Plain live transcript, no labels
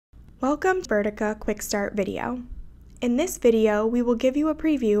Welcome to Vertica QuickStart video. In this video, we will give you a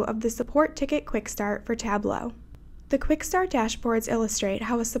preview of the Support Ticket QuickStart for Tableau. The QuickStart dashboards illustrate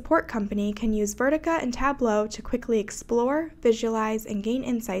how a support company can use Vertica and Tableau to quickly explore, visualize, and gain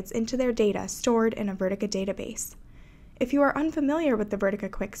insights into their data stored in a Vertica database. If you are unfamiliar with the Vertica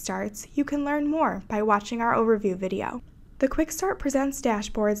QuickStarts, you can learn more by watching our overview video. The QuickStart presents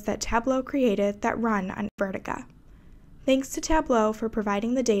dashboards that Tableau created that run on Vertica. Thanks to Tableau for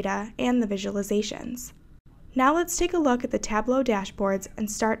providing the data and the visualizations. Now let's take a look at the Tableau dashboards and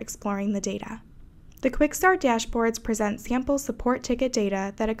start exploring the data. The QuickStart dashboards present sample support ticket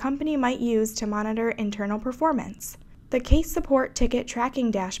data that a company might use to monitor internal performance. The Case Support Ticket Tracking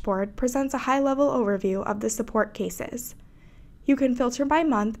dashboard presents a high-level overview of the support cases. You can filter by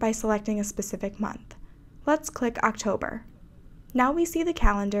month by selecting a specific month. Let's click October. Now we see the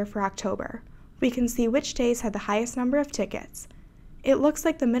calendar for October. We can see which days had the highest number of tickets. It looks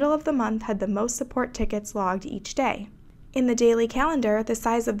like the middle of the month had the most support tickets logged each day. In the daily calendar, the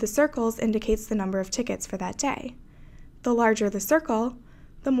size of the circles indicates the number of tickets for that day. The larger the circle,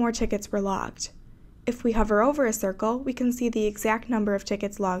 the more tickets were logged. If we hover over a circle, we can see the exact number of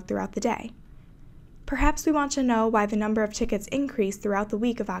tickets logged throughout the day. Perhaps we want to know why the number of tickets increased throughout the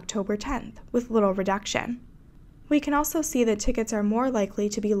week of October 10th, with little reduction. We can also see that tickets are more likely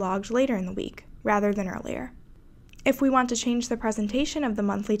to be logged later in the week, rather than earlier. If we want to change the presentation of the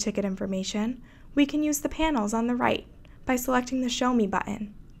monthly ticket information, we can use the panels on the right by selecting the Show Me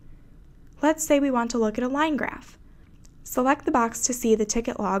button. Let's say we want to look at a line graph. Select the box to see the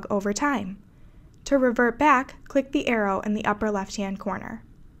ticket log over time. To revert back, click the arrow in the upper left-hand corner.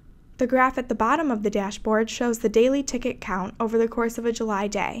 The graph at the bottom of the dashboard shows the daily ticket count over the course of a July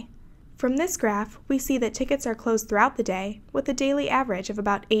day. From this graph, we see that tickets are closed throughout the day with a daily average of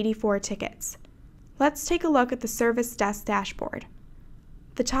about 84 tickets. Let's take a look at the Service Desk dashboard.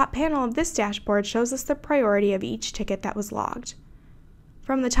 The top panel of this dashboard shows us the priority of each ticket that was logged.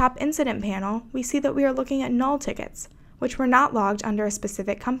 From the top incident panel, we see that we are looking at null tickets, which were not logged under a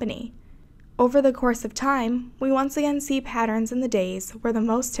specific company. Over the course of time, we once again see patterns in the days where the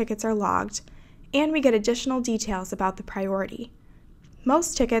most tickets are logged, and we get additional details about the priority.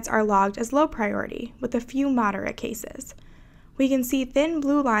 Most tickets are logged as low priority, with a few moderate cases. We can see thin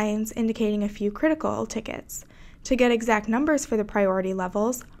blue lines indicating a few critical tickets. To get exact numbers for the priority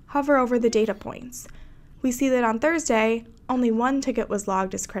levels, hover over the data points. We see that on Thursday, only one ticket was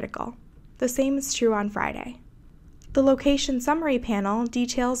logged as critical. The same is true on Friday. The Location Summary panel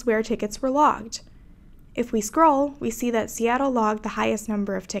details where tickets were logged. If we scroll, we see that Seattle logged the highest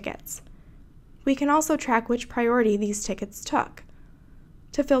number of tickets. We can also track which priority these tickets took.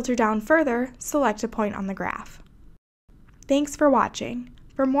 To filter down further, select a point on the graph. Thanks for watching.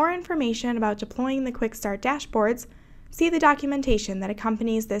 For more information about deploying the QuickStart dashboards, see the documentation that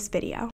accompanies this video.